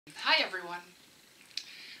Hi everyone.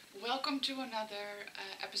 Welcome to another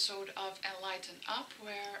episode of Enlighten Up,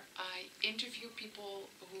 where I interview people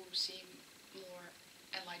who seem more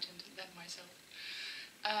enlightened than myself.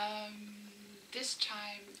 This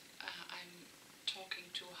time I'm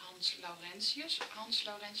talking to Hans Laurentius. Hans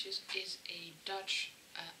Laurentius is a Dutch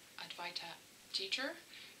Advaita teacher,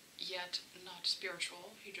 yet not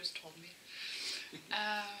spiritual, he just told me.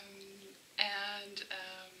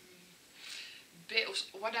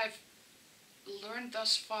 What I've learned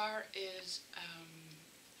thus far is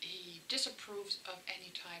he disapproves of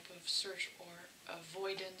any type of search or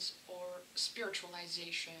avoidance or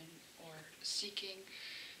spiritualization or seeking,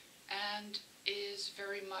 and is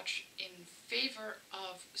very much in favor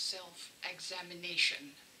of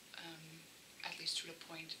self-examination, at least to the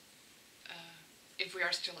point if we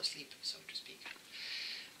are still asleep, so to speak,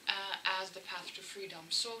 as the path to freedom.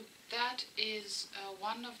 So that is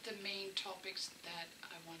one of the main topics that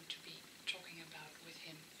I want to be talking about with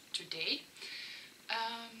him today.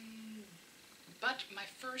 But my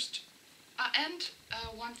first,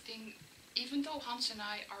 one thing, even though Hans and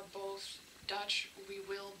I are both Dutch, we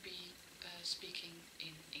will be speaking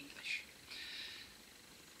in English.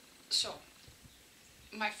 So,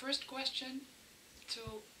 my first question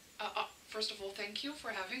first of all, thank you for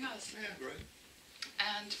having us. Yeah, great.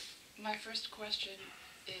 And my first question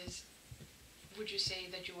is, would you say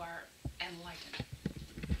that you are enlightened?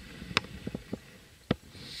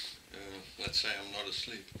 Let's say I'm not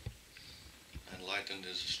asleep. Enlightened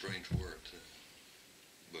is a strange word,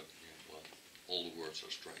 but yeah, well, all the words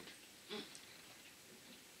are strange.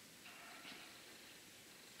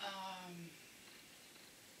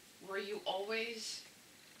 Were you always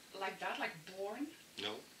like that, like born?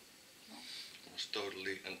 No. I was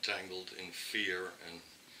totally entangled in fear and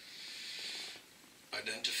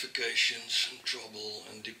identifications and trouble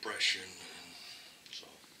and depression, and so.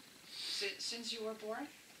 Since you were born,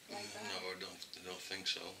 like that? No, I don't think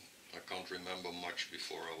so. I can't remember much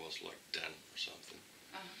before I was like 10 or something,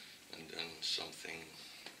 and then something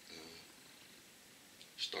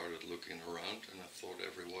started looking around, and I thought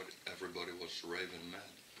everybody was raving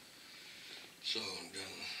mad. So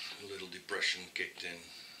then a little depression kicked in.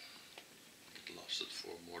 It lasted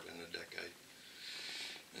for more than a decade.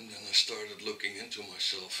 And then I started looking into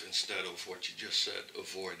myself instead of what you just said,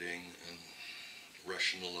 avoiding and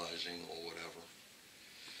rationalizing or whatever.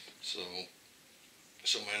 So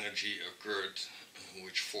some energy occurred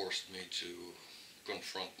which forced me to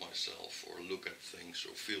confront myself or look at things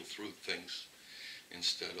or feel through things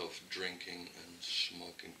instead of drinking and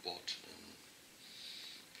smoking pot and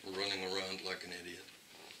running around like an idiot.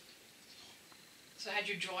 So had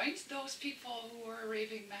you joined those people who were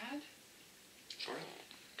raving mad? Sorry?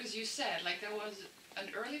 Because you said, like, there was an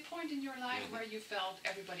early point in your life where you felt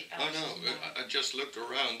everybody else. Oh no, I just looked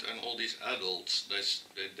around, and all these adults, they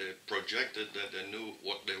projected that they knew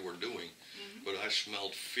what they were doing, but I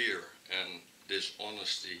smelled fear and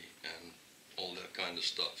dishonesty and all that kind of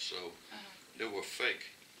stuff, so they were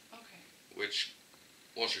fake, which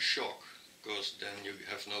was a shock, because then you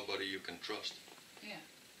have nobody you can trust. Yeah.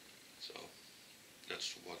 So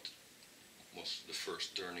that's what was the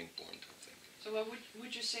first turning point, I think. So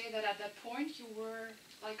would you say that at that point you were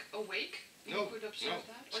like awake? You could observe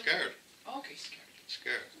that? Or Scared. Okay, scared.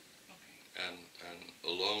 Scared. Okay. And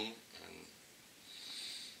alone and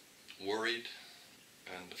worried.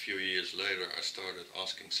 And a few years later I started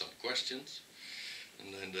asking some questions,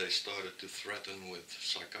 and then they started to threaten with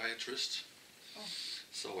psychiatrists. Oh.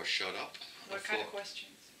 So I shut up. What kind of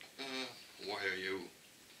questions? Why are you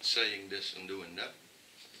saying this and doing that?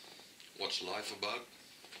 What's life about?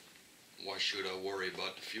 Why should I worry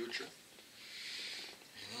about the future?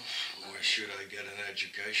 You know, why should I get an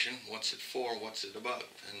education? What's it for? What's it about?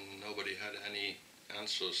 And nobody had any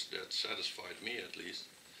answers that satisfied me, at least.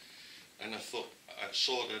 And I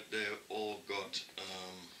saw that they all got,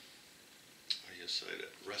 how do you say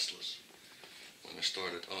that, restless when I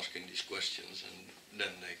started asking these questions, and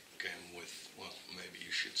then they came with, well, maybe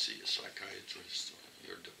you should see a psychiatrist, or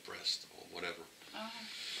you're depressed, or whatever.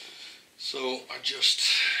 So I just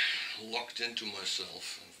locked into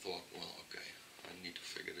myself and thought, well, okay, I need to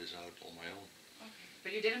figure this out on my own. Okay.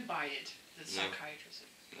 But you didn't buy it, the psychiatrist?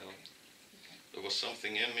 No. Okay. There was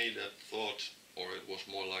something in me that thought, or it was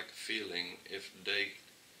more like a feeling, if they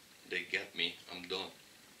get me, I'm done.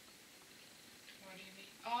 What do you mean?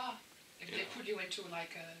 If they put you into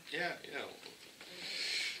like a... Yeah.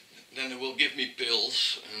 Then they will give me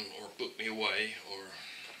pills or put me away,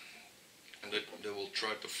 and they will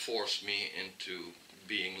try to force me into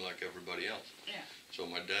being like everybody else. Yeah. So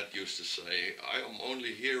my dad used to say, I am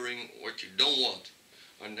only hearing what you don't want.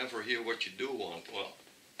 I never hear what you do want. Well,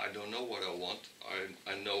 I I don't know what I want.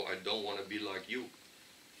 I know I don't want to be like you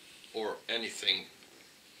or anything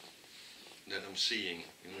that I'm seeing,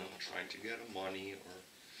 you know, trying to get money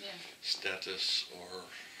or status or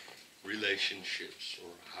relationships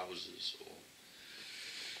or houses,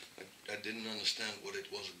 or I didn't understand what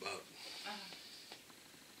it was about.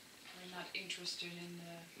 You're not interested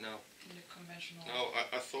in the conventional. No,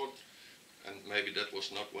 I thought, and maybe that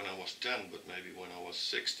was not when I was 10, but maybe when I was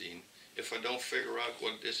 16, if I don't figure out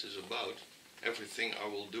what this is about, everything I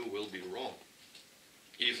will do will be wrong.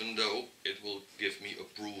 Even though it will give me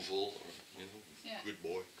approval or, you know, good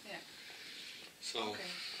boy. Yeah. So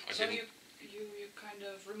okay. I so didn't. You kind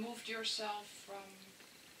of removed yourself from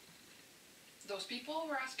those people who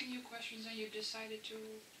were asking you questions, and you decided to.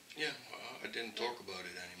 Yeah, I didn't talk about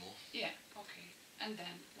it anymore. Yeah. Okay. And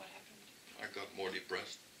then what happened? I got more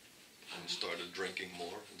depressed and started drinking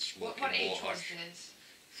more and smoking what more age was hash. this?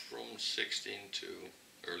 From 16 to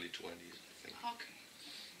early 20s, I think.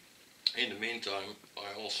 Okay. In the meantime,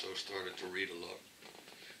 I also started to read a lot.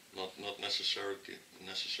 Not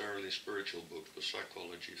necessarily spiritual books, but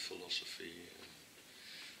psychology, philosophy,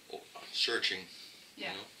 searching.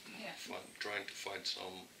 Yeah. You know, trying to find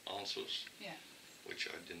some answers. Yeah. Which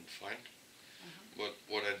I didn't find. But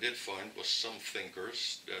what I did find was some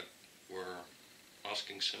thinkers that were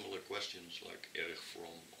asking similar questions, like Erich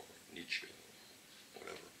Fromm or Nietzsche or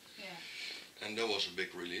whatever. Yeah. And that was a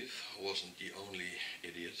big relief. I wasn't the only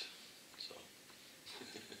idiot. So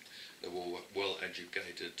there were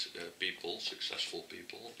well-educated people, successful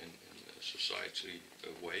people in a society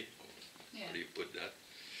way, or how do you put that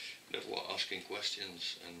were asking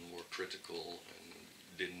questions and were critical and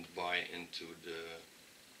didn't buy into the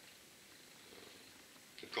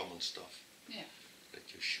common stuff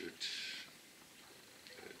that you should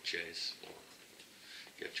chase or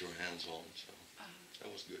get your hands on. So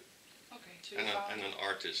that was good. Okay. So and an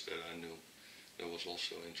artist that I knew that was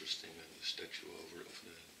also interesting. The statue of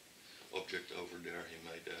the object over there, he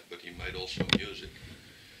made that, but he made also music.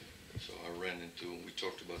 So I ran into, we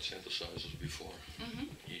talked about synthesizers before.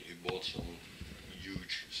 He bought some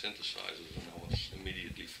huge synthesizers and I was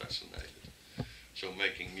immediately fascinated. So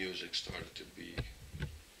making music started to be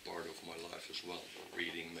part of my life as well.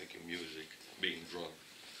 Reading, making music, being drunk,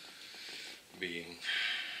 being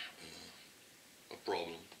a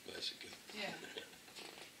problem, basically. Yeah.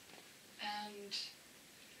 And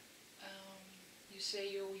you say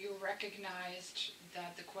you recognized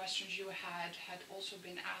that the questions you had also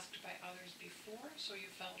been asked by others before, so you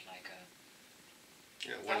felt like a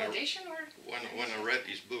validation, or when I read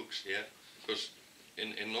these books, because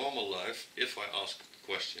in normal life, if I asked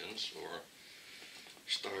questions or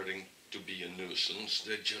starting to be a nuisance,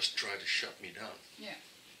 they just try to shut me down. Yeah.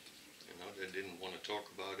 You know, they didn't want to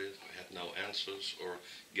talk about it. I had no answers, or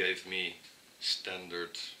gave me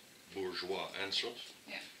standard bourgeois answers.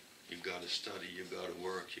 Yeah. You got to study, you got to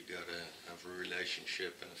work, you got to have a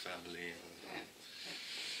relationship and a family. And,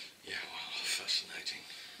 well, fascinating.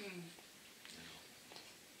 You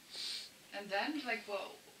know. And then, like,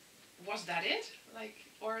 well, was that it? Like,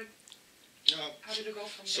 or how did it go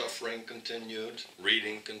from there? Suffering continued,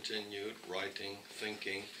 reading continued, writing,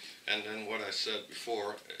 thinking, and then what I said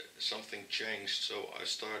before, something changed. So I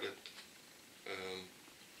started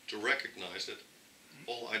to recognize that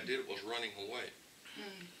all I did was running away.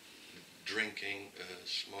 Drinking,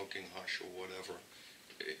 smoking hash or whatever.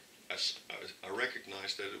 I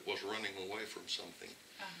recognized that it was running away from something.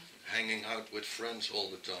 Hanging out with friends all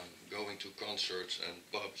the time, going to concerts and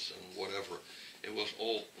pubs and whatever. It was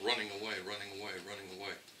all running away.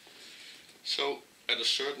 So at a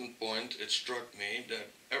certain point it struck me that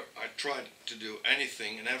I tried to do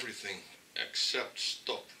anything and everything except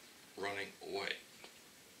stop running away.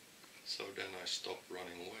 So then I stopped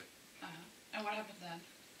running away. And what happened then?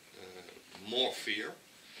 More fear,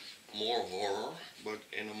 more horror, but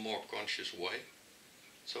in a more conscious way.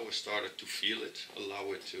 So I started to feel it,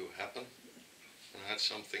 allow it to happen. And I had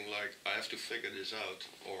something like, I have to figure this out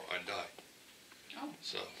or I die.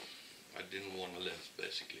 So I didn't want to live,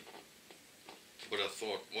 basically. But I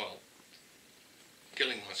thought, well,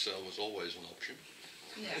 killing myself was always an option.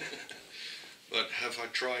 Yeah. But have I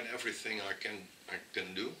tried everything I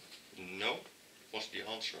can do? No, was the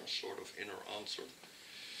answer, sort of inner answer.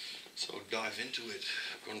 So dive into it,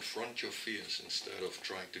 confront your fears instead of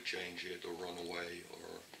trying to change it or run away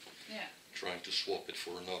or trying to swap it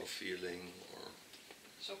for another feeling. Or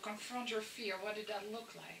so confront your fear, what did that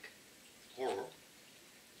look like? Horror.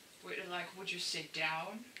 Would you sit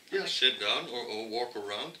down? Yeah, sit down or walk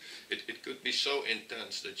around. It could be so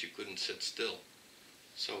intense that you couldn't sit still.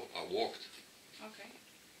 So I walked. Okay.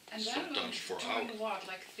 And then sometimes for doing hours. what?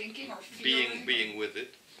 Like thinking or feeling? Being with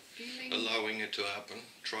it. feeling? Allowing it to happen,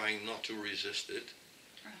 trying not to resist it,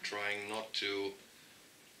 trying not to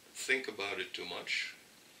think about it too much,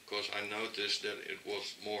 because I noticed that it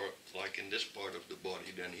was more like in this part of the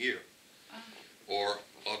body than here. Or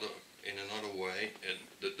in another way,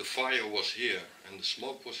 the fire was here and the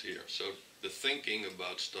smoke was here. So the thinking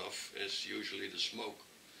about stuff is usually the smoke,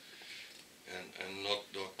 and not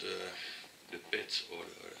the pit or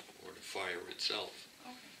the fire itself.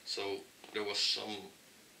 Okay. So there was some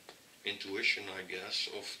intuition, I guess,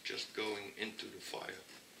 of just going into the fire.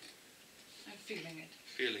 And feeling it.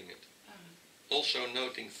 Feeling it. Also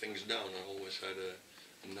noting things down. I always had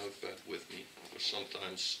a notepad with me, because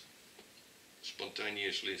sometimes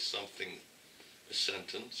spontaneously something, a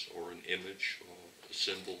sentence or an image or a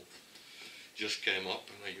symbol just came up,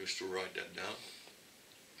 and I used to write that down.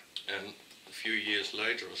 And a few years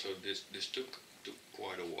later, so this took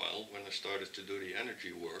quite a while, when I started to do the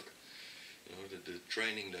energy work, you know, the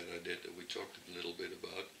training that I did, that we talked a little bit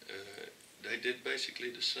about, they did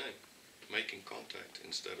basically the same, making contact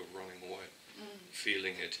instead of running away,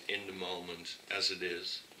 feeling it in the moment as it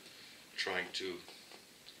is, trying to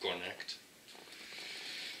connect.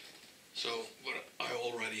 So, but I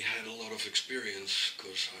already had a lot of experience,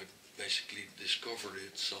 because I basically discovered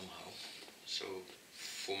it somehow. So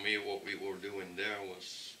for me, what we were doing there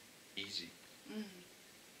was easy.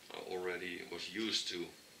 I already was used to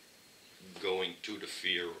going to the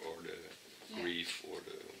fear or the grief or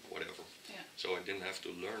the whatever. So I didn't have to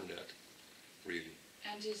learn that, really.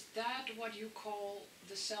 And is that what you call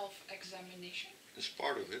the self-examination? It's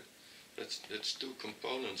part of it. That's two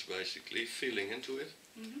components, basically: feeling into it,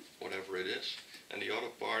 whatever it is, and the other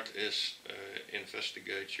part is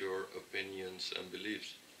investigate your opinions and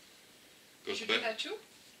beliefs. Did you do that too?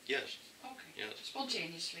 Yes. Okay. Yes.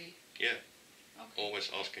 Spontaneously? Yeah. Okay. Always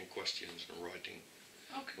asking questions and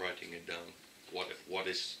writing it down. What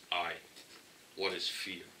is I? What is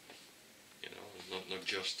fear? You know, not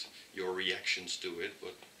just your reactions to it,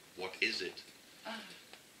 but what is it?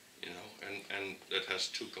 You know, and that has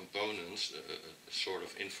two components, a sort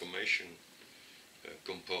of information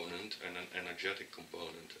component and an energetic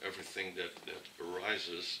component. Everything that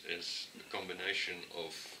arises is a combination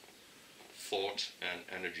of thought and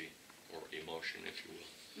energy, or emotion, if you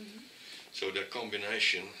will. So that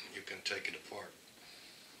combination, you can take it apart.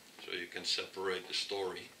 So you can separate the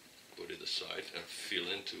story, put it aside, and feel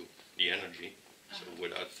into the energy, so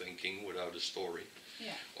without thinking, without a story.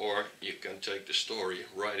 Yeah. Or you can take the story,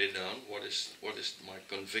 write it down, what is my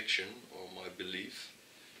conviction or my belief,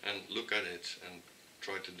 and look at it and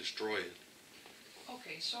try to destroy it.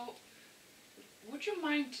 Okay, so would you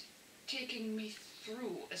mind taking me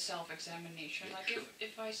through a self-examination? Yeah, like sure.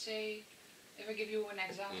 if I give you an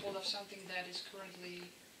example of something that is currently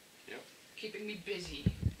keeping me busy,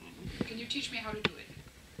 can you teach me how to do it?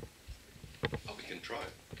 Okay. We can try.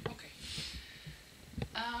 Okay.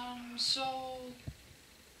 So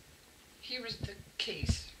here is the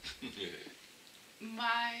case.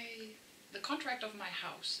 The contract of my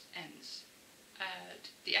house ends at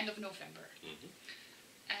the end of November.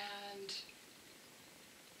 And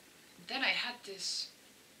then I had this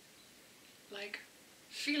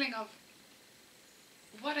feeling of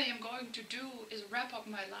what I am going to do is wrap up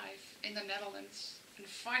my life in the Netherlands and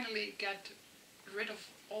finally get rid of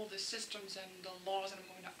all the systems and the laws, and I'm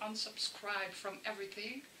going to unsubscribe from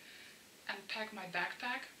everything and pack my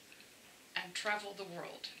backpack and travel the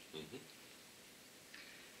world.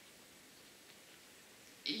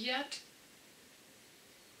 Yet,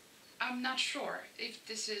 I'm not sure if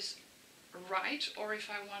this is right, or if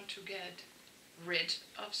I want to get rid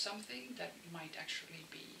of something that might actually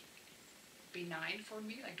be benign for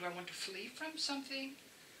me. Like, do I want to flee from something?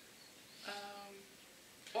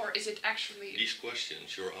 Or is it actually... These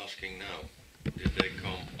questions you're asking now, did they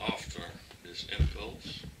come after this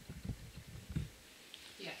impulse?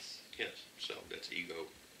 Yes. Yes, so that's ego.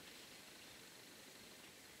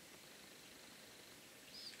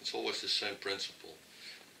 It's always the same principle.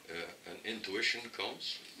 An intuition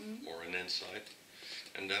comes, or an insight,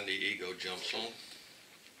 and then the ego jumps on,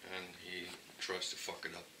 and he tries to fuck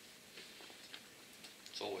it up.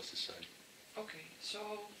 It's always the same. Okay, so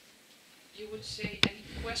you would say any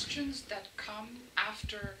questions that come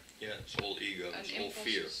after... Yeah, it's all ego, it's all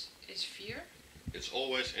fear. Is fear? It's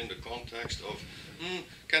always in the context of,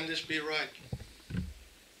 can this be right?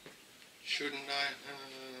 Shouldn't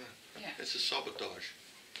I? It's a sabotage.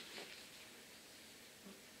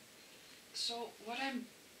 So what I'm...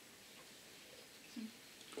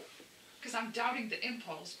 Because I'm doubting the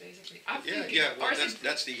impulse, basically. I'm thinking, well,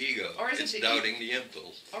 that's the ego. Or is it's it doubting the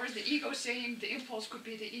impulse. Or is the ego saying the impulse could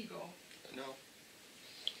be the ego? No.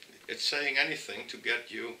 it's saying anything to get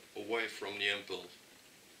you away from the impulse.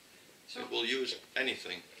 So, It will use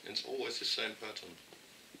anything. It's always the same pattern.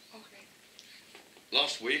 okay.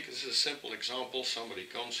 Last week, this is a simple example. Somebody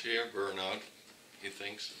comes here, burnout, he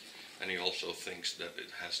thinks, and he also thinks that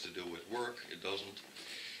it has to do with work. It doesn't.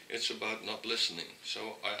 It's about not listening. So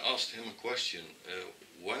I asked him a question.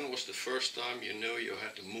 When was the first time you knew you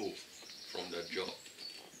had to move from that job?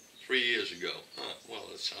 3 years ago. Well,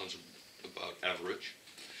 that sounds about average.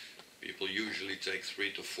 People usually take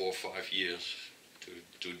 3 to 4, 5 years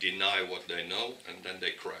to deny what they know, and then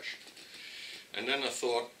they crash. And then I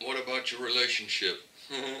thought, what about your relationship?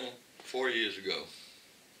 4 years ago.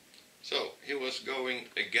 So he was going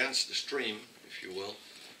against the stream, if you will,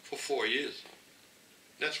 for 4 years.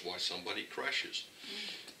 That's why somebody crashes.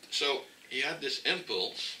 So he had this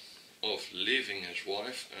impulse of leaving his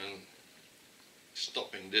wife and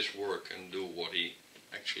stopping this work and do what he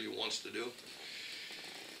actually wants to do.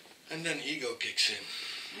 And then ego kicks in.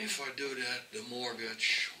 If I do that, the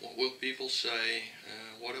mortgage, what will people say?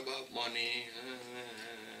 What about money?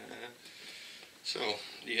 So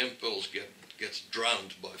the impulse gets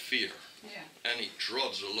drowned by fear. Yeah. And he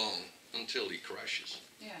trods along until he crashes.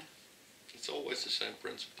 Yeah. It's always the same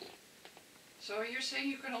principle. So you're saying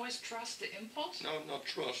you can always trust the impulse? No, not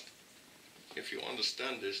trust. If you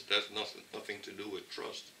understand this, that's nothing to do with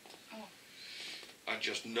trust. Oh. I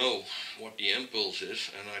just know what the impulse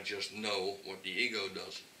is, and I just know what the ego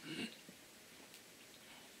does.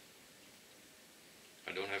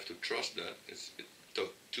 I don't have to trust that. It's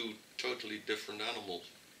two totally different animals.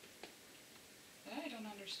 I don't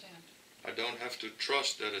understand. I don't have to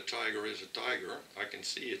trust that a tiger is a tiger. I can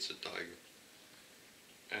see it's a tiger.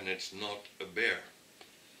 And it's not a bear.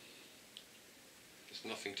 It's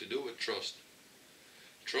nothing to do with trust.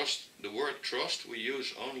 Trust, the word trust we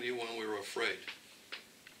use only when we're afraid.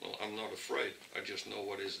 Well, I'm not afraid. I just know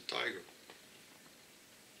what is a tiger.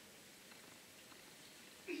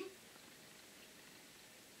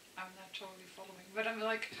 I'm not totally following, but I'm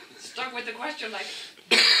like stuck with the question, like,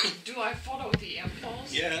 do I follow the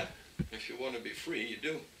impulse? Yeah. If you want to be free, you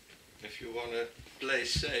do. If you want to play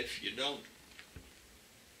safe, you don't.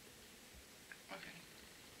 Okay.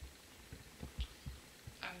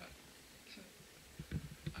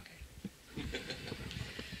 Okay.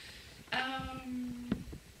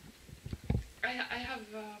 I have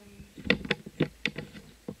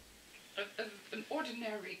an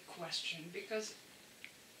ordinary question, because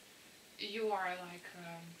you are like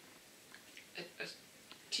a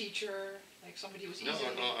teacher, like somebody who's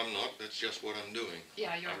easier. No, I'm not. That's just what I'm doing.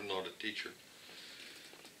 Yeah, you're. I'm not a teacher.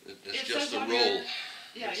 It's It just says a on role. your-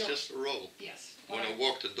 Yeah, It's you're. just a role. Yes. When I alright.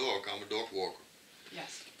 walk the dog, I'm a dog walker.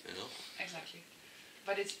 Yes. You know. Exactly.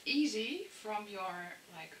 But it's easy from your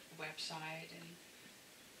like website and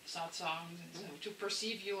satsangs and stuff to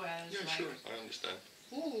perceive you as Yeah, like, sure. I understand.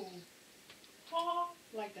 ooh, oh,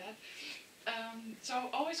 like that. So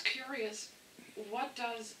always curious, what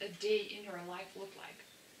does a day in your life look like?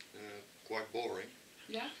 Quite boring.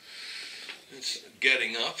 Yeah? It's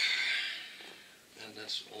getting up, and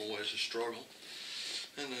that's always a struggle.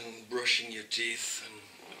 And then brushing your teeth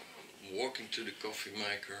and walking to the coffee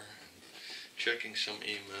maker, checking some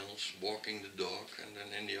emails, walking the dog, and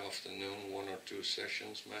then in the afternoon 1 or 2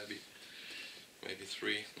 sessions, maybe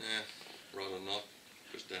 3. Rather not,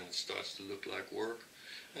 because then it starts to look like work.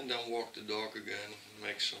 And then walk the dog again,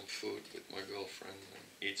 make some food with my girlfriend, and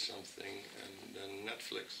eat something, and then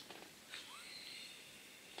Netflix.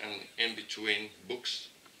 And in between books,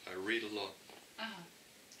 I read a lot.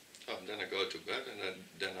 Uh-huh. And then I go to bed, and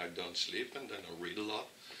then I don't sleep, and then I read a lot,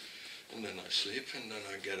 and then I sleep, and then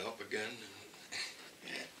I get up again.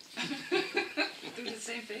 Do the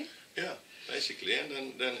same thing? Yeah, basically. And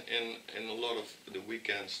then in a lot of the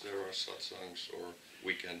weekends there are satsangs or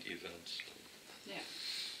weekend events. Yeah.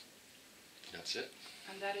 That's it.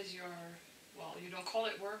 And that is your, well, you don't call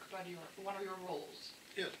it work, but one of your roles.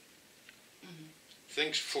 Yeah. Mm-hmm.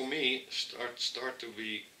 Things for me start to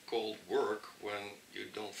be called work when you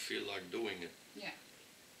don't feel like doing it. Yeah.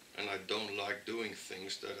 And I don't like doing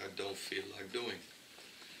things that I don't feel like doing.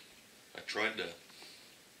 I tried that.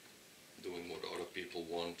 Doing what other people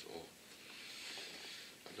want, or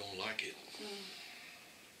I don't like it. Mm.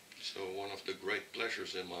 So one of the great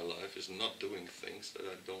pleasures in my life is not doing things that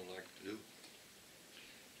I don't like to do.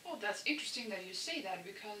 Well, that's interesting that you say that,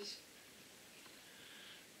 because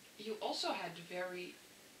you also had very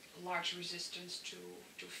large resistance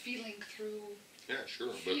to feeling through. Yeah,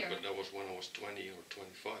 sure, Fear. but that was when I was 20 or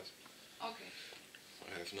 25. Okay.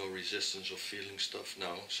 I have no resistance of feeling stuff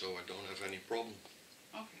now, so I don't have any problem.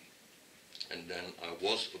 Okay. And then I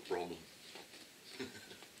was a problem.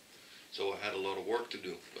 So I had a lot of work to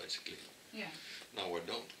do, basically. Yeah. Now I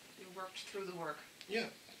don't. You worked through the work. Yeah.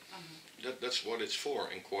 Uh-huh. That's what it's for,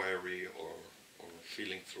 inquiry or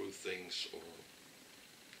feeling through things, or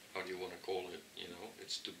how do you want to call it, you know.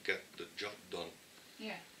 It's to get the job done.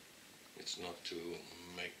 Yeah. It's not to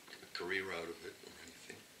make a career out of it or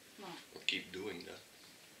anything. No. Or keep doing that.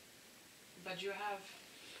 But you have,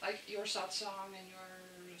 like, your satsang and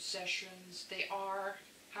your sessions, they are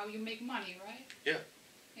how you make money, right? Yeah.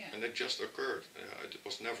 Yeah. And it just occurred. It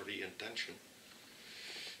was never the intention.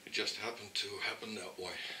 It just happened to happen that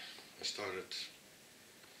way. I started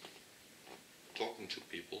talking to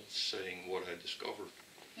people, saying what I discovered.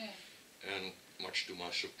 Yeah. And much to my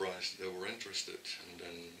surprise, they were interested. And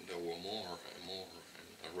then there were more and more. And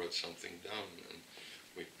I wrote something down, and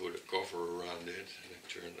we put a cover around it, and it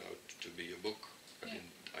turned out to be a book.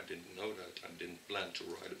 I didn't know that. I didn't plan to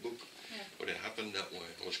write a book. Yeah. But it happened that way.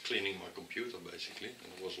 I was cleaning my computer, basically,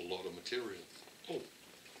 and there was a lot of material. Oh,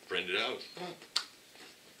 print it out.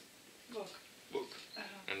 Book. Book.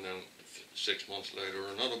 Uh-huh. And then 6 months later,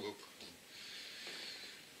 another book.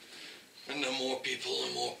 And then more people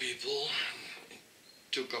and more people. It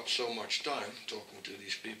took up so much time talking to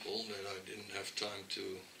these people that I didn't have time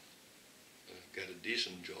to get a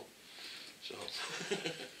decent job. So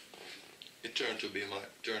it turned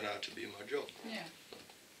out to be my job. Yeah.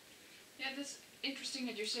 Yeah, that's interesting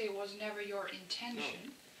that you say it was never your intention.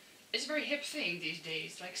 No. It's a very hip thing these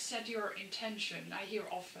days, like set your intention. I hear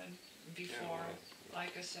often before,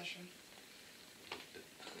 like a session.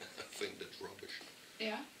 I think that's rubbish.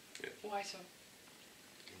 Yeah? Yeah. Why so?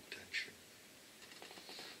 Intention.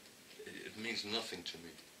 It means nothing to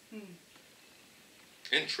me.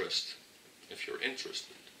 Interest. If you're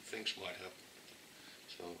interested, things might happen.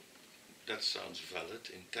 So that sounds valid.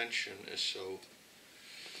 Intention is so...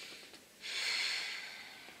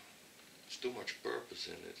 There's too much purpose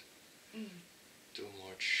in it. Too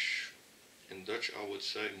much... In Dutch I would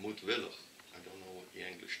say moedwillig. I don't know what the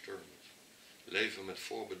English term is. Leven met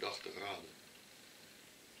voorbedachte raden.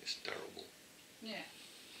 It's terrible. Yeah.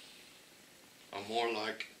 I'm more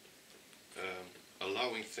like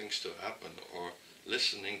allowing things to happen, or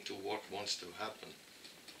listening to what wants to happen.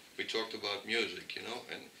 We talked about music, you know,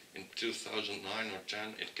 and in 2009 or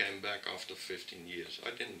 10 it came back after 15 years.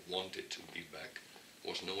 I didn't want it to be back.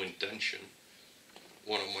 There was no intention.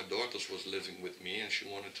 One of my daughters was living with me and she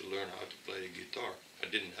wanted to learn how to play a guitar. I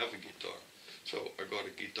didn't have a guitar. So I got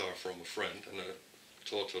a guitar from a friend and I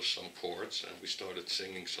taught her some chords, and we started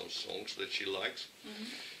singing some songs that she likes,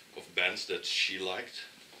 of bands that she liked.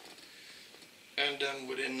 And then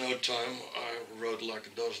within no time I wrote like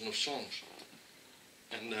a dozen of songs.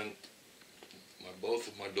 And then both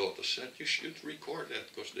of my daughters said, you should record that,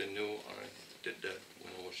 because they knew I did that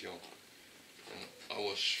when I was young. And I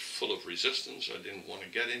was full of resistance. I didn't want to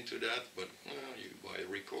get into that, but well, you buy a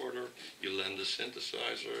recorder, you lend a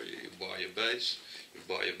synthesizer, you buy a bass, you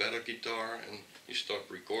buy a better guitar, and you start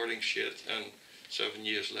recording shit, and 7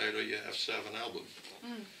 years later you have 7 albums.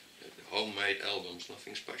 Homemade albums,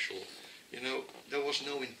 nothing special. You know, there was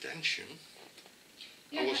no intention.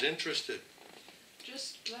 Yeah, I was interested.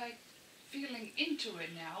 Just like feeling into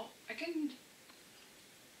it now, I can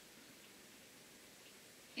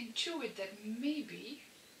intuit that maybe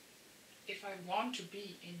if I want to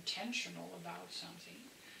be intentional about something,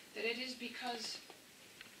 that it is because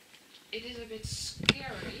it is a bit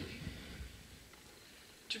scary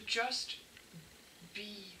to just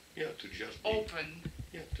be open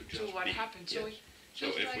to what happens. Yeah. So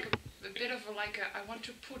it's like a bit of I want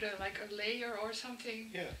to put a layer or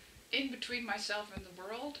something in between myself and the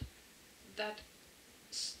world that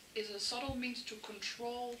is a subtle means to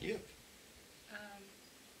control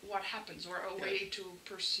what happens, or a way to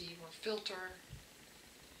perceive or filter.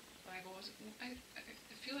 I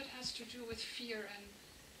feel it has to do with fear and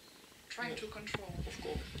trying to control. Of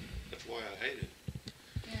course. That's why I hate it.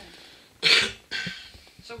 Yeah.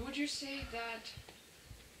 So would you say that,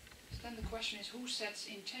 then the question is, who sets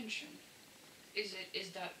intention? Is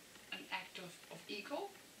that an act of ego?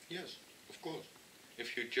 Yes, of course.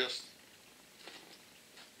 If you just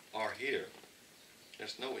are here,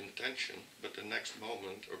 there's no intention, but the next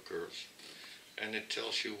moment occurs and it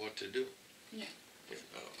tells you what to do. Yeah.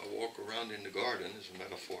 I walk around in the garden, is a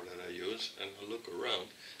metaphor that I use, and I look around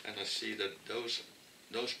and I see that those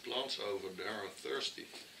plants over there are thirsty.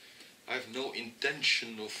 I have no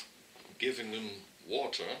intention of giving them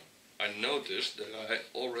water. I notice that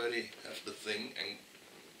I already have the thing and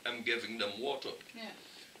I'm giving them water. Yeah.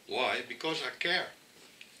 Why? Because I care.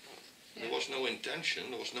 Yeah. There was no intention.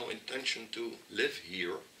 There was no intention to live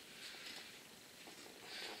here.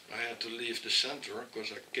 I had to leave the center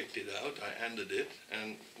because I kicked it out, I ended it,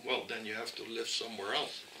 and well, then you have to live somewhere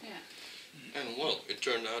else. Yeah. And well, it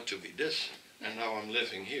turned out to be this. And now I'm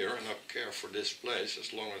living here and I care for this place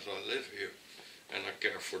as long as I live here. And I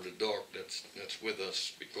care for the dog that's with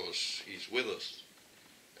us because he's with us.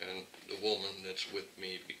 And the woman that's with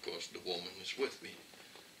me because the woman is with me.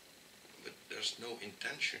 But there's no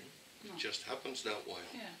intention. No. It just happens that way.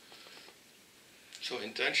 Yeah. So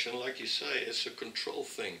intention, like you say, is a control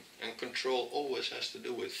thing. And control always has to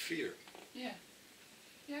do with fear. Yeah.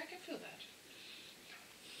 Yeah, I can feel that.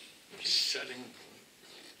 Setting,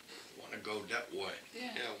 want to go that way.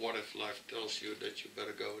 Yeah. What if life tells you that you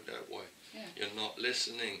better go that way? Yeah. You're not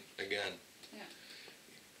listening again.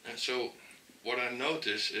 Yeah. And so what I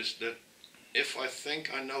notice is that if I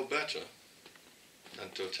think I know better than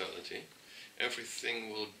totality,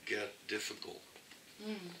 everything will get difficult.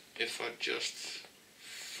 If I just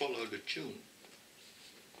follow the tune,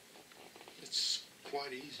 it's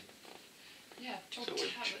quite easy. Yeah, So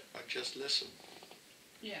totality. I just listen.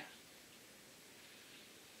 Yeah.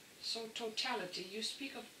 So totality, you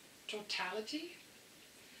speak of totality.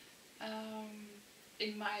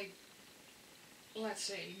 In my, let's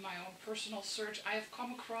say, my own personal search, I have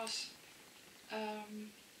come across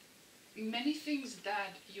many things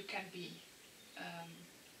that you can be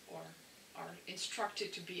or are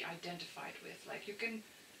instructed to be identified with. Like you can,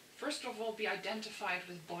 first of all, be identified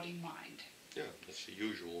with body-mind. Yeah, that's the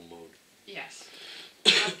usual mode. Yes.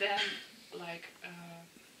 But then, like,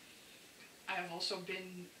 I have also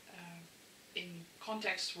been in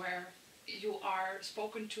contexts where you are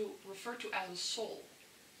referred to as a soul.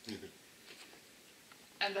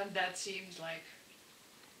 And then that seems like...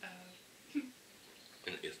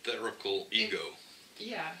 an etherical ego.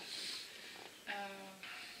 Yeah.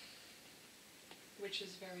 Which is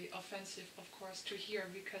very offensive, of course, to hear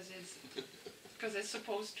because it's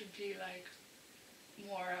supposed to be like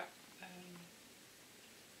more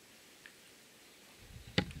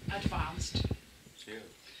advanced. Yeah.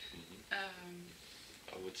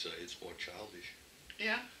 I would say it's more childish.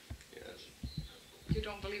 Yeah? Yes. You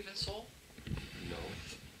don't believe in soul? No.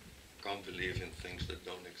 Can't believe in things that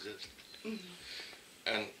don't exist. Mm-hmm.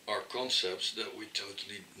 And are concepts that we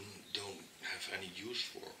totally don't have any use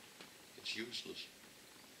for. It's useless.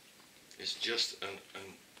 It's just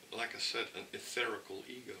like I said, an etherical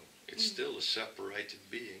ego. It's still a separated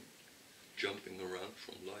being jumping around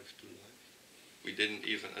from life to life. We didn't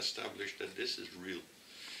even establish that this is real.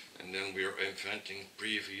 And then we are inventing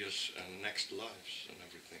previous and next lives and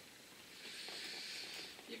everything.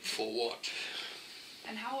 For what?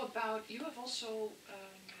 And how about, you have also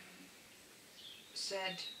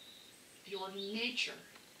said your nature.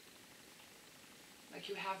 Like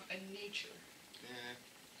you have a nature. Yeah,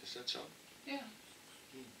 is that so? Yeah.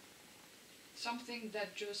 Something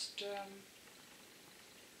that just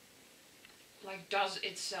like does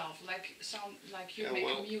itself, like you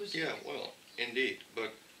make music. Yeah, well, indeed,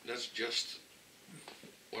 but that's just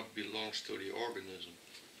what belongs to the organism.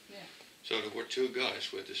 Yeah. So there were two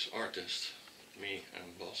guys with this artist, me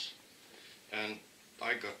and Bas, and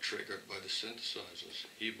I got triggered by the synthesizers,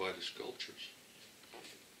 he by the sculptures.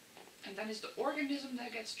 And then it's the organism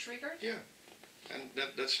that gets triggered? Yeah, and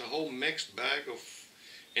that's a whole mixed bag of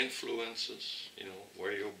influences, you know,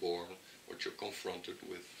 where you're born, what you're confronted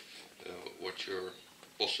with, what your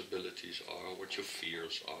possibilities are, what your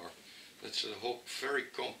fears are. It's a whole very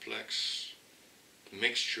complex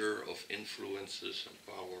mixture of influences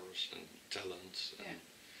and powers and talents. And,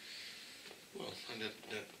 well, and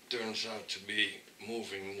that turns out to be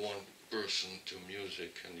moving one person to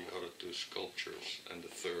music and the other to sculptures and the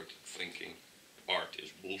third thinking art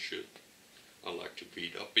is bullshit. I like to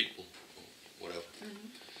beat up people, or whatever.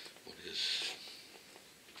 What his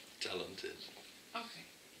talent is. Okay.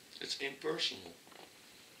 It's impersonal.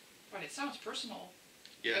 But it sounds personal.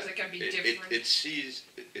 Yeah, because it can be different. It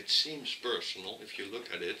seems personal if you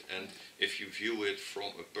look at it and if you view it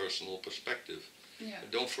from a personal perspective. Yeah.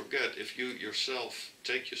 And don't forget, if you yourself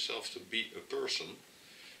take yourself to be a person,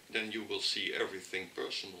 then you will see everything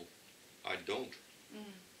personal. I don't.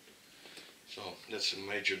 So that's a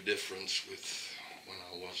major difference with when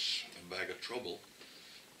I was a bag of trouble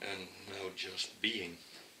and now just being.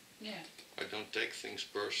 Yeah. I don't take things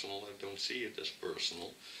personal, I don't see it as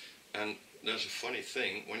personal. And there's a funny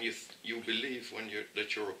thing, when you believe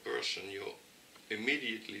that you're a person, you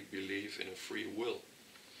immediately believe in a free will.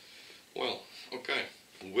 Well, okay,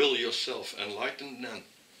 will yourself enlightened then,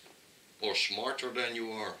 or smarter than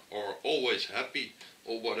you are, or always happy,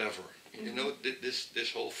 or whatever. You know,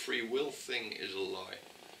 this whole free will thing is a lie.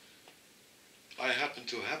 I happen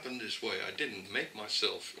to happen this way. I didn't make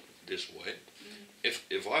myself this way.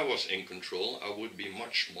 If I was in control, I would be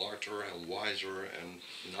much smarter and wiser and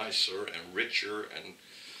nicer and richer and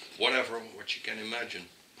whatever, what you can imagine,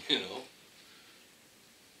 you know.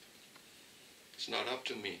 It's not up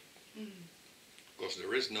to me, because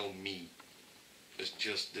there is no me. It's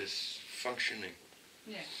just this functioning.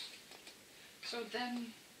 Yeah. So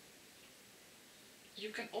then you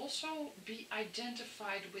can also be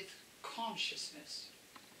identified with consciousness,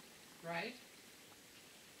 right?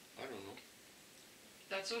 I don't know.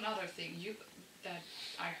 That's another thing that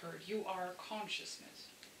I heard. You are consciousness.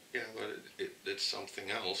 Yeah, but it's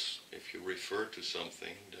something else. If you refer to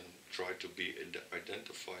something, then try to be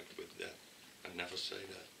identified with that. I never say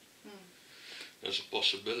that. There's a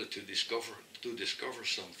possibility to discover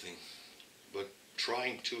something, but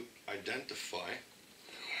trying to identify,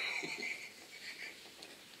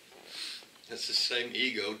 it's the same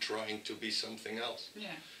ego trying to be something else.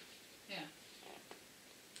 Yeah, yeah.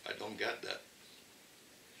 I don't get that.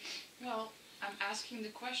 Well, I'm asking the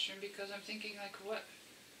question because I'm thinking like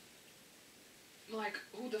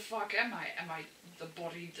who the fuck am I? Am I the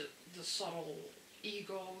body, the subtle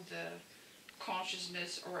ego, the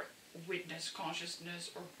consciousness, or witness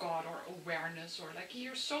consciousness, or God, or awareness, or like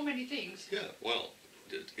here's so many things. Yeah, well,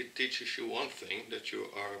 it teaches you one thing, that you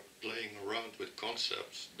are playing around with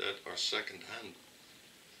concepts that are second-hand.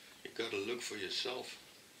 You got to look for yourself.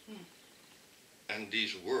 And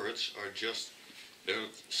these words are just, they're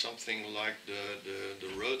something like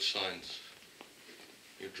the road signs.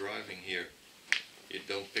 You're driving here. You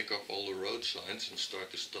don't pick up all the road signs and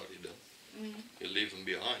start to study them. You leave them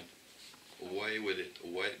behind. Away with it.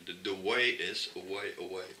 Away. The way is away,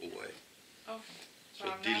 away, away. Okay. So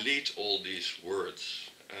delete all these words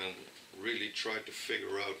and really try to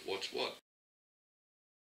figure out what's what.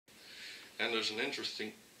 And there's an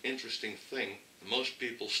interesting thing. Most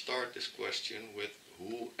people start this question with,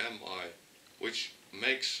 who am I? Which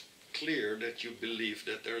makes clear that you believe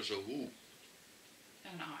that there's a who.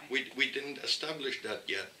 An I. We didn't establish that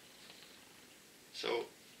yet. So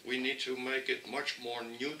we need to make it much more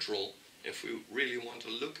neutral if we really want to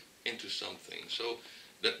look into something. So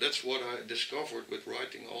that's what I discovered with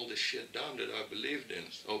writing all this shit down that I believed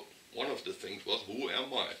in. So one of the things was, who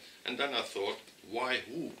am I? And then I thought, why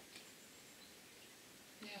who?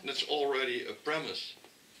 Yeah. That's already a premise.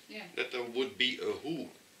 Yeah. That there would be a who.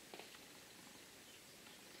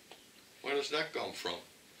 Where does that come from?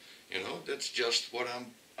 You know, that's just what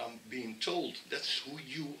I'm being told. That's who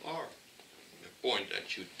you are. I point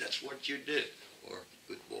at you, that's what you did. Or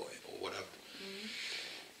good boy, or whatever.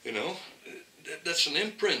 You know, that's an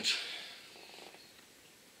imprint.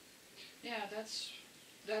 Yeah,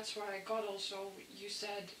 that's what I got also. You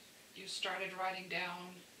said you started writing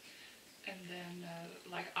down, and then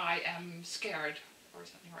like I am scared or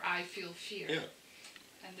something, or I feel fear. Yeah.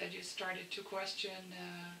 And then you started to question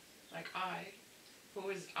like who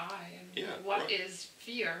is I, and Yeah, what right. is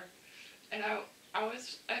fear? And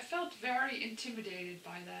I felt very intimidated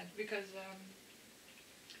by that because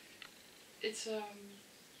it's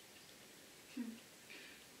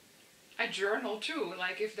I journal too.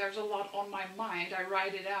 Like if there's a lot on my mind, I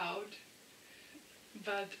write it out.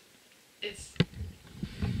 But it's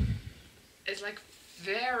like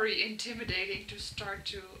very intimidating to start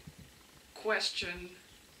to question.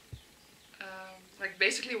 Like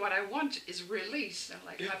basically what I want is release and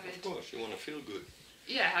like have it. Of course, you want to feel good.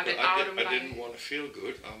 Yeah, have But it out of my. I didn't want to feel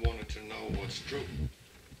good. I wanted to know what's true.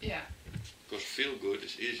 Yeah. Because feel good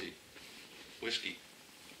is easy. Whiskey.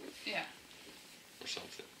 Yeah. Or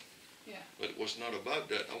something. Yeah. But it was not about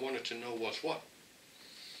that. I wanted to know what's what.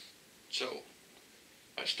 So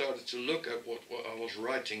I started to look at what I was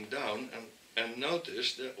writing down and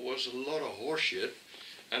noticed there was a lot of horseshit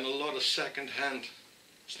and a lot of second-hand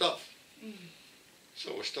stuff.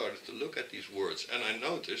 So I started to look at these words, and I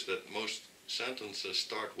noticed that most sentences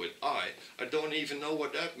start with I don't even know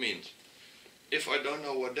what that means. If I don't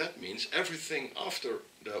know what that means, everything after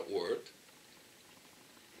that word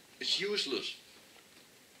is useless.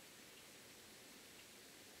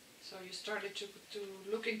 So you started to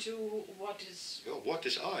look into what is. What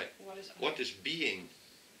is I? What is I? What is being?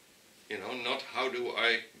 You know, not how do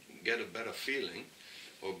I get a better feeling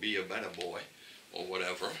or be a better boy or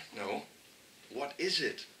whatever. No. What is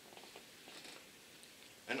it?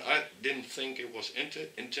 And I didn't think it was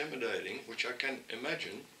intimidating, which I can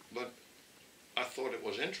imagine, but I thought it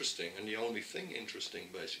was interesting, and the only thing interesting,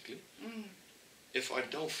 basically. If I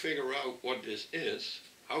don't figure out what this is,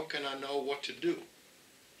 how can I know what to do?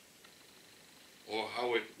 Or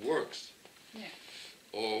how it works? Yeah.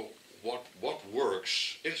 Or what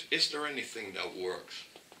works? Is there anything that works?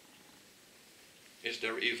 Is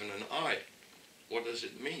there even an I? What does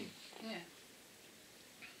it mean? Yeah.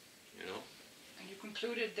 You know? And you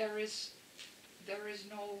concluded there is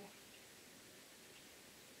no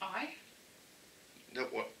I?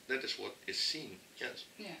 That is what is seen, yes.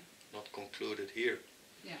 Yeah. Not concluded here.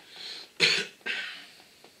 Yeah.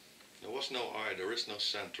 There was no I, there is no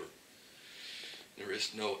center. There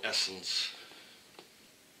is no essence.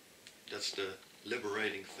 That's the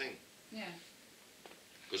liberating thing. Yeah.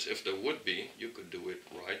 Because if there would be, you could do it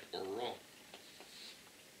right or wrong.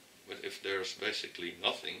 But if there's basically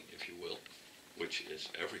nothing, if you will, which is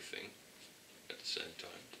everything at the same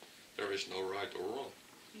time, there is no right or wrong.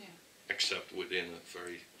 Yeah. Except within a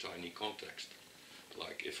very tiny context.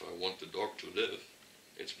 Like if I want the dog to live,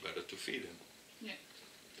 it's better to feed him. Yeah.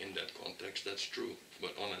 In that context, that's true.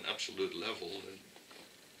 But on an absolute level,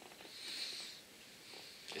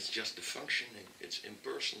 it's just the functioning. It's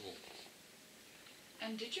impersonal.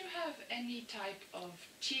 And did you have any type of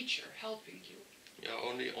teacher helping you? Yeah,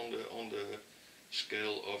 only on the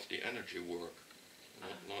scale of the energy work.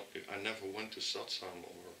 I never went to satsang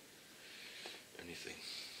or anything.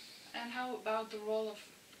 And how about the role of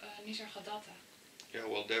Nisargadatta? Yeah,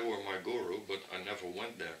 well, they were my guru, but I never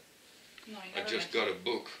went there. No, I just got a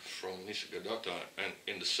book from Nisargadatta, and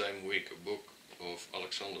in the same week a book of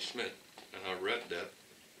Alexander Smith, and I read that,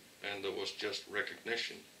 and there was just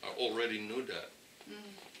recognition. I already knew that.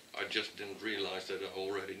 I just didn't realize that I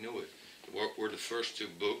already knew it. Were the first two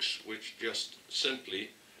books which just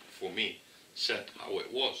simply, for me, said how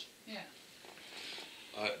it was. Yeah.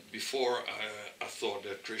 Before I thought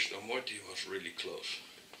that Krishnamurti was really close.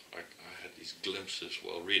 I had these glimpses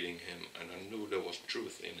while reading him, and I knew there was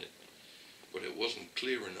truth in it. But it wasn't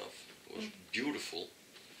clear enough. It was beautiful.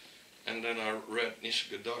 And then I read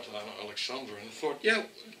Nisargadatta and Alexander, and I thought, yeah,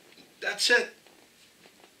 that's it.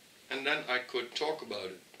 And then I could talk about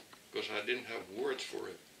it, because I didn't have words for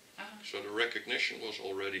it. So the recognition was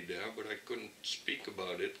already there, but I couldn't speak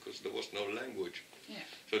about it because there was no language. Yeah.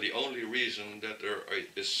 So the only reason that there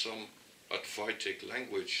is some Advaitic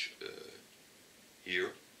language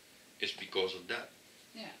here is because of that.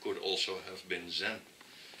 Yeah. Could also have been Zen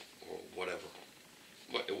or whatever.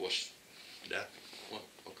 But it was that. Well,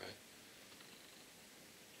 okay.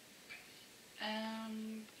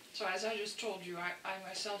 So as I just told you, I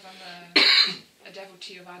myself am a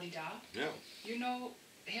devotee of Advaita. Yeah. You know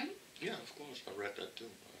him? Yeah, of course. I read that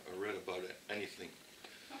too. I read about anything.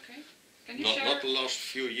 Okay. Can you Not share? not the last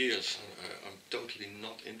few years. I'm totally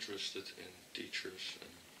not interested in teachers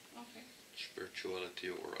and Okay. spirituality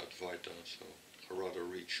or Advaita, so I rather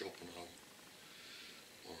read Schopenhauer.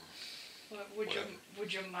 Or Well, whatever.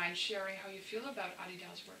 would you mind sharing how you feel about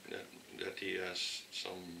Advaita's work? That he has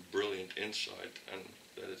some brilliant insight and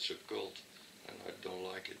that it's a cult, and I don't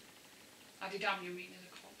like it. Adidam, you mean, is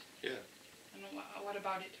a cult? Yeah. And what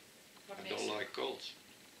about it? What I makes don't it? like cults.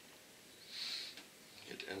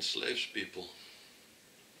 It enslaves people.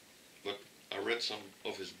 But I read some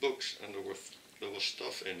of his books, and there was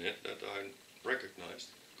stuff in it that I recognized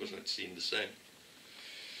because I'd seen the same.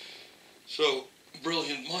 So,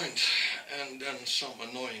 brilliant mind, and then some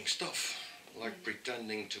annoying stuff, like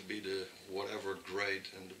pretending to be the whatever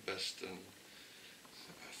great and the best, and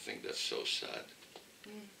I think that's so sad.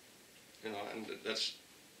 You know, and that's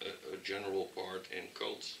a general part in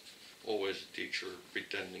cults. Always a teacher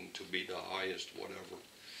pretending to be the highest whatever.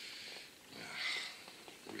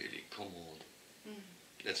 Really, come on.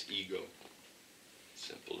 That's ego.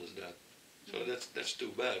 Simple as that. So that's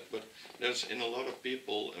too bad. But there's in a lot of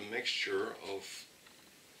people a mixture of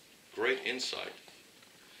great insight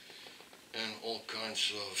and all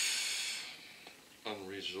kinds of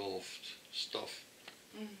unresolved stuff.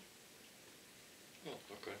 Oh,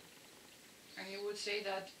 okay. And you would say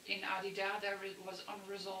that in Advaita there was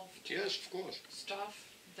unresolved Yes, of course. stuff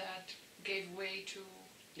that gave way to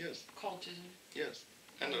Yes, cultism. yes.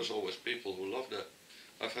 And there's always people who love that.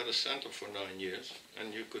 I've had a center for 9 years,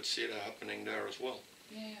 and you could see that happening there as well.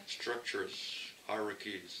 Yeah. Structures,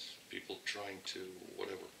 hierarchies, people trying to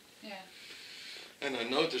whatever. Yeah. And I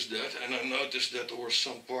noticed that, and I noticed that there were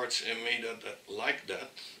some parts in me that liked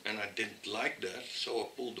that, and I didn't like that, so I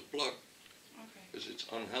pulled the plug, Okay. because it's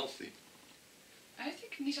unhealthy. I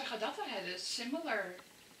think Nisargadatta had a similar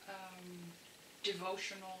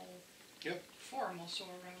devotional form also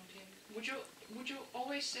around him. Would you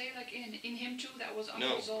always say like in him too that was No,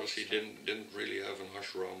 unresolved? because he didn't really have an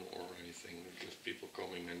ashram or anything, just people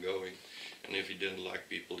coming and going, and if he didn't like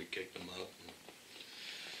people, he kicked them out.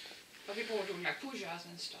 But people were doing like pujas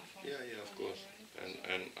and stuff. Yeah, of course. Right?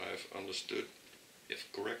 And I've understood,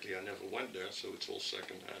 if correctly, I never went there, so it's all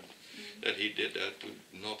secondhand, that he did that to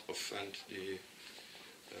not offend the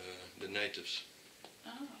natives.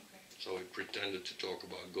 Oh, okay. So he pretended to talk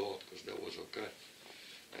about God because that was okay.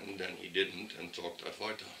 And then he didn't and talked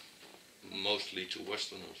Advaita, mostly to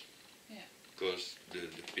Westerners. Yeah. Because the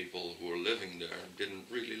people who were living there didn't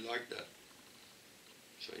really like that.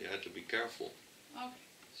 So you had to be careful.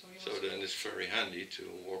 Okay. So then it's very handy to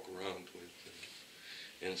walk around with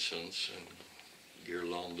incense and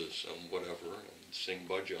guirlandes and whatever and sing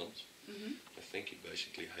bhajans. Mm-hmm. I think he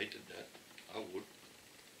basically hated that. I would.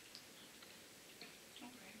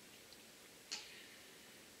 Okay.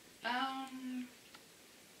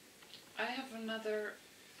 I have another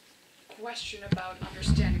question about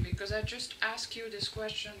understanding, because I just ask you this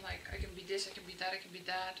question, like, I can be this, I can be that, I can be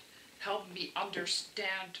that. Help me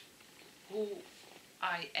understand who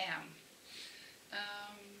I am.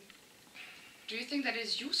 Do you think that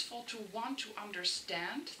it's useful to want to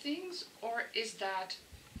understand things, or is that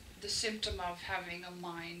the symptom of having a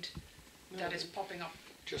mind that is popping up?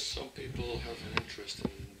 Just some people have an interest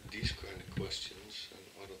in these kind of questions, and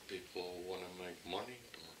other people want to make money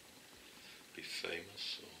or be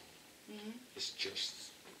famous. Or it's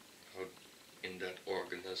just how in that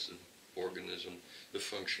organism the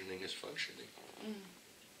functioning is functioning.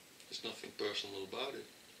 There's nothing personal about it.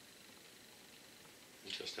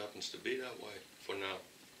 It just happens to be that way for now.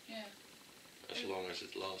 Yeah. As long as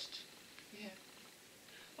it lasts. Yeah.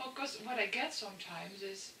 Well, because what I get sometimes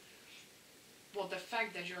is, well, the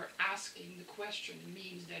fact that you're asking the question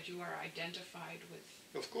means that you are identified with.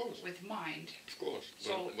 Of course. With mind. Of course.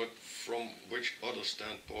 So, but from which other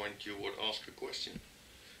standpoint you would ask a question?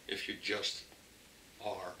 If you just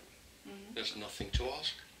are, there's nothing to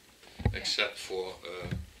ask, except for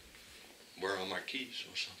where are my keys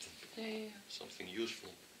or something. Yeah. Something useful.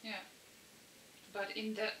 Yeah. But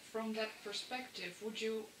from that perspective, would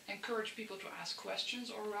you encourage people to ask questions,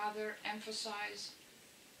 or rather emphasize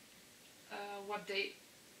what they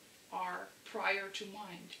are prior to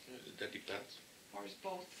mind? That depends. Or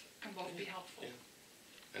can both be helpful?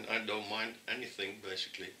 Yeah. And I don't mind anything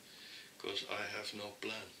basically, because I have no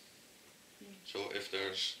plan. So if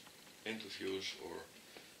there's interviews or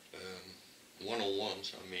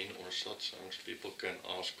one-on-ones, or satsangs, people can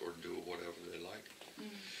ask or do whatever they like.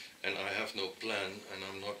 And I have no plan, and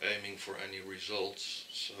I'm not aiming for any results,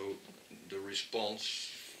 so the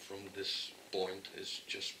response from this point is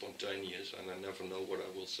just spontaneous, and I never know what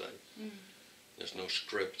I will say. There's no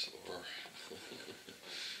script or...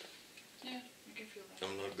 Yeah, I can feel that.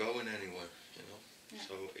 I'm not going anywhere, Yeah.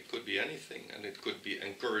 So it could be anything, and it could be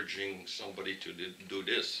encouraging somebody to do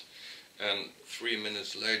this, and 3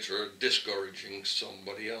 minutes later discouraging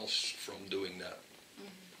somebody else from doing that.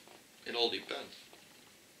 It all depends.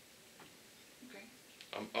 Okay.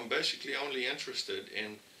 I'm basically only interested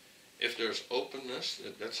in if there's openness,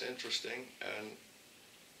 that's interesting, and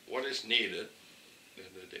what is needed,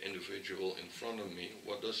 the individual in front of me,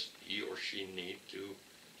 what does he or she need to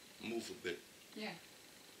move a bit? Yeah.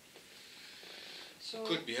 So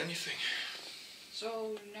Could be anything.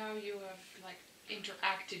 So now you have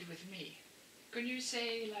interacted with me. Can you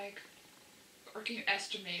say or can you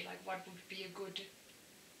estimate what would be a good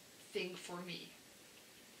thing for me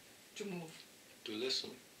to move? To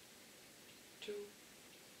listen. To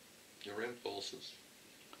your impulses.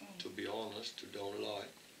 To be honest, to don't lie.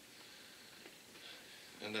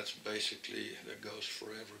 And that's basically, that goes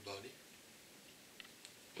for everybody.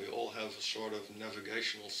 We all have a sort of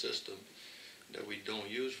navigational system that we don't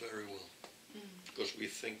use very well, because we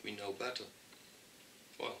think we know better.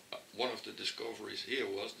 Well, one of the discoveries here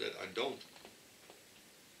was that I don't.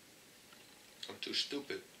 I'm too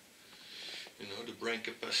stupid. The brain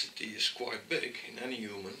capacity is quite big in any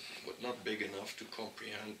human, but not big enough to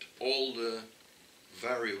comprehend all the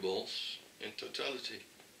variables in totality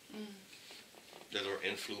that are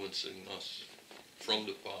influencing us from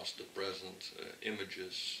the past, the present,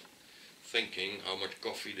 images, thinking, how much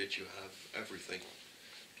coffee did you have, everything.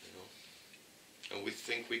 And we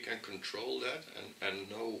think we can control that and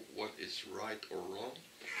know what is right or wrong.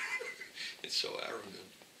 It's so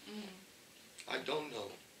arrogant. I don't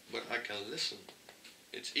know, but I can listen.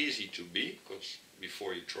 It's easy to be, because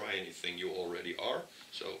before you try anything you already are.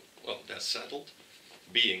 So, well, that's settled.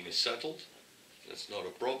 Being is settled. That's not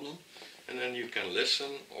a problem. And then you can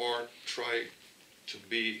listen or try to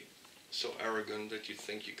be so arrogant that you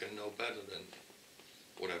think you can know better than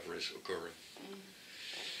whatever is occurring.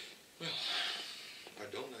 Well, I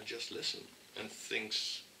don't, I just listen, and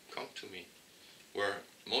things come to me. Where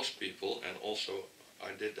most people, and also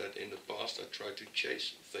I did that in the past, I tried to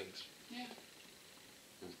chase things. Yeah.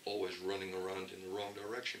 Always running around in the wrong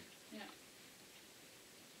direction. Yeah.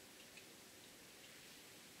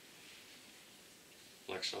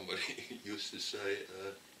 Like like somebody used to say,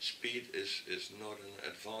 speed is not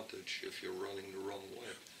an advantage if you're running the wrong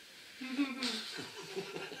way.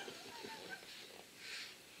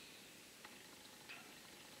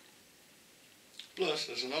 Plus,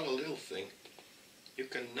 there's another little thing. You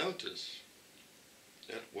can notice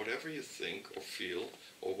that whatever you think or feel,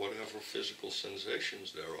 or whatever physical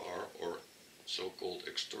sensations there are, or so-called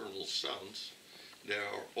external sounds, they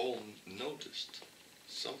are all noticed.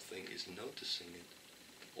 Something is noticing it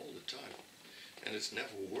all the time. And it's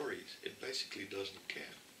never worried. It basically doesn't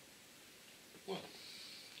care. Well,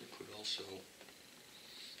 you could also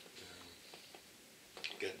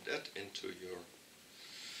get that into your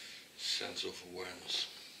sense of awareness.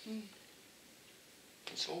 Mm.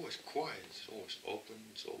 It's always quiet, it's always open,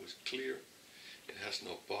 it's always clear. It has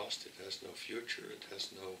no past, it has no future, it has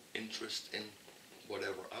no interest in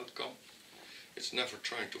whatever outcome. It's never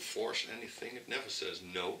trying to force anything, it never says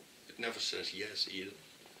no, it never says yes either.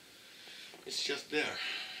 It's just there,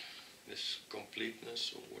 this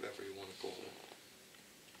completeness or whatever you want to call it.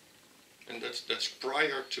 And that's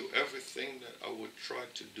prior to everything that I would try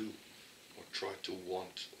to do or try to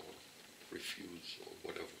want or refuse or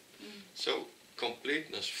whatever. Mm. So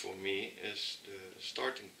completeness for me is the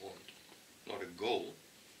starting point, not a goal.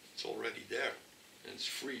 It's already there and it's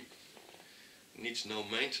free. It needs no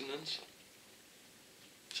maintenance.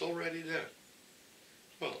 It's already there.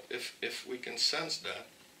 Well, if we can sense that,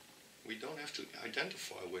 we don't have to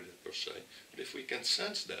identify with it per se, but if we can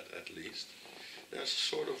sense that at least, there's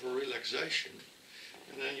sort of a relaxation.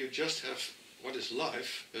 And then you just have, what is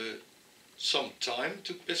life? Some time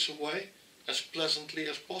to piss away as pleasantly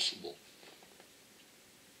as possible.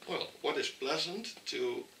 Well, what is pleasant?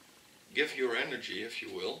 To give your energy, if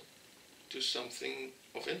you will, to something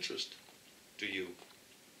of interest to you.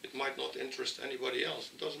 It might not interest anybody else,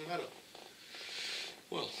 it doesn't matter.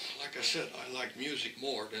 Well, like I said, I like music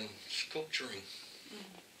more than sculpturing.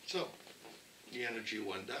 Mm. So, the energy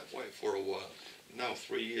went that way for a while. Now,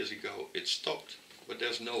 3 years ago, it stopped. But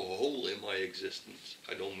there's no hole in my existence.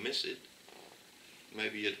 I don't miss it.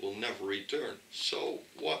 Maybe it will never return. So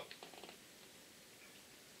what?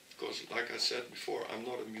 Because, like I said before, I'm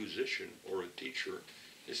not a musician or a teacher.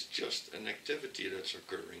 It's just an activity that's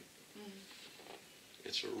occurring. Mm.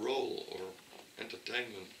 It's a role or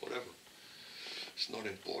entertainment, whatever. It's not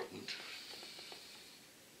important.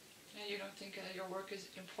 And you don't think your work is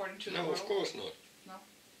important to the world? No, of course not. No?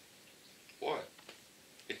 Why?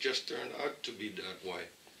 It just turned out to be that way.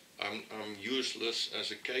 I'm useless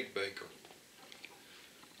as a cake baker.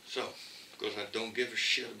 So, because I don't give a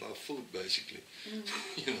shit about food, basically.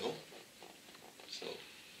 Mm. You know? So,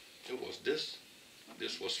 it was this.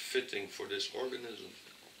 This was fitting for this organism.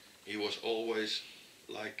 He was always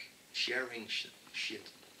like sharing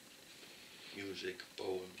shit. Music,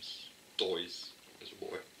 poems, toys as a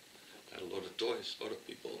boy. I had a lot of toys, other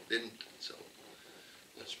people didn't, so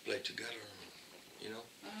let's play together, you know.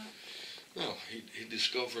 No, he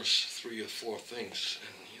discovers 3 or 4 things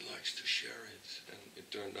and he likes to share it, and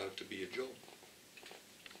it turned out to be a job.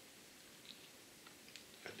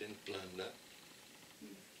 I didn't plan that.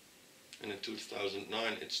 And in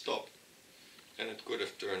 2009 it stopped, and it could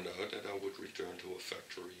have turned out that I would return to a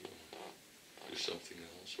factory or do something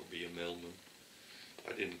else or be a mailman.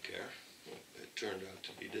 I didn't care. Well, it turned out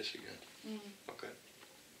to be this again. Mm. Okay.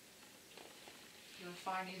 You're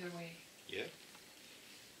fine either way. Yeah.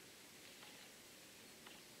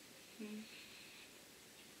 Mm.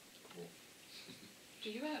 Cool. Do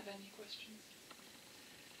you have any questions?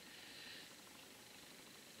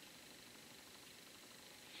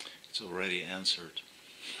 It's already answered.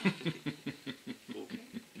 Cool. Okay.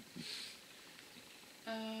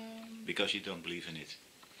 Because you don't believe in it.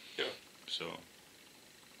 Yeah. So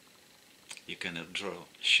you cannot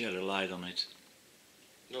shed a light on it.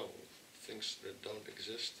 No, things that don't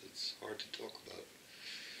exist, it's hard to talk about.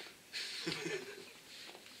 Okay.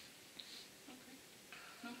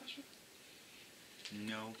 No question?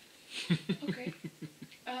 No. Okay.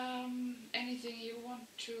 Anything you want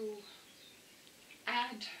to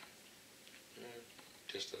add?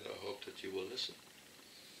 Just that I hope that you will listen.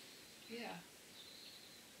 Yeah.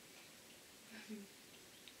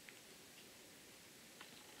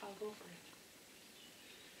 I'll go for it.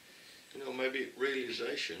 You know, maybe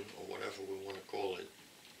realization, or whatever we want to call it,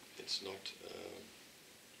 it's not,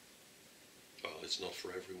 well, it's not for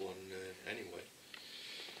everyone anyway.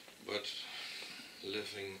 But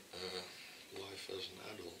living life as an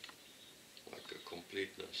adult, like a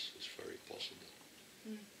completeness, is very possible.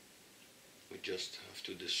 Mm. We just have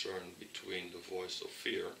to discern between the voice of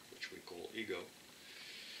fear, which we call ego,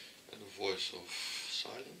 and the voice of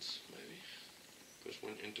silence, maybe. Because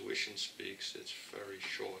when intuition speaks, it's very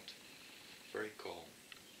short, very calm.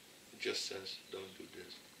 It just says, don't do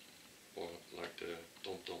this. Or like the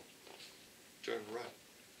tom-tom, turn right.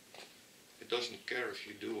 It doesn't care if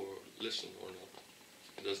you do or listen or not.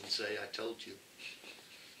 It doesn't say, I told you,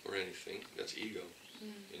 or anything. That's ego.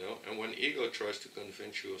 You know, and when ego tries to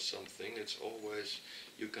convince you of something, it's always,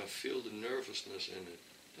 you can feel the nervousness in it.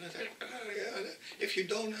 If you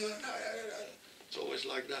don't, it's always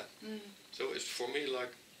like that. So it's for me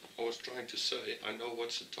like I was trying to say, I know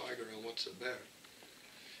what's a tiger and what's a bear.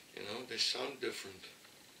 You know, they sound different.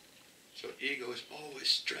 So ego is always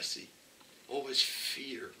stressy, always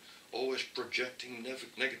fear, always projecting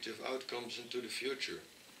negative outcomes into the future.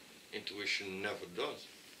 Intuition never does.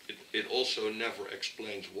 It also never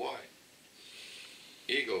explains why.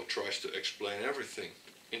 Ego tries to explain everything.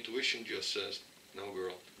 Intuition just says, no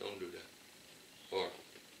girl, don't do that. Or,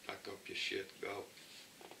 pack up your shit, go.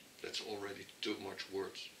 That's already too much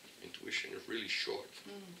words. Intuition is really short.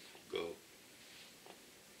 Go.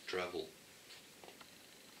 Travel.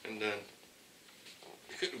 And then,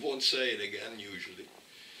 it won't say it again usually.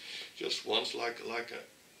 Just once, like a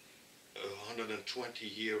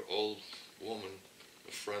 120-year-old woman,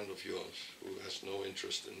 a friend of yours who has no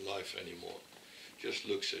interest in life anymore, just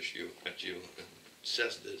looks at you and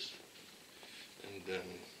says this, and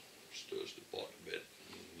then stirs the pot a bit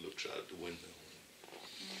and looks out the window.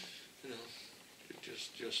 You know, it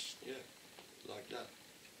just yeah, like that.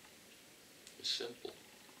 It's simple.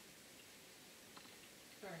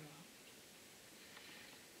 Very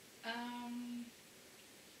well.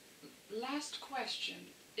 Last question.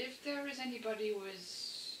 If there is anybody who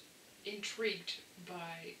is intrigued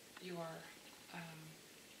by your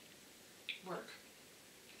work,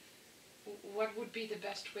 what would be the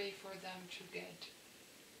best way for them to get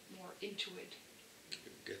more into it?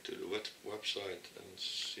 Get to the website and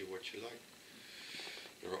see what you like.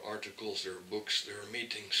 There are articles, there are books, there are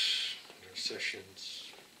meetings, there are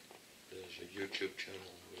sessions. There's a YouTube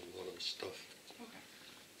channel with a lot of stuff. Okay.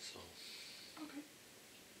 So. Okay.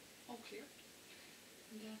 All clear.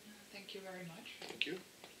 And then thank you very much. Thank you.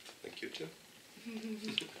 Thank you too.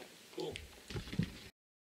 Cool.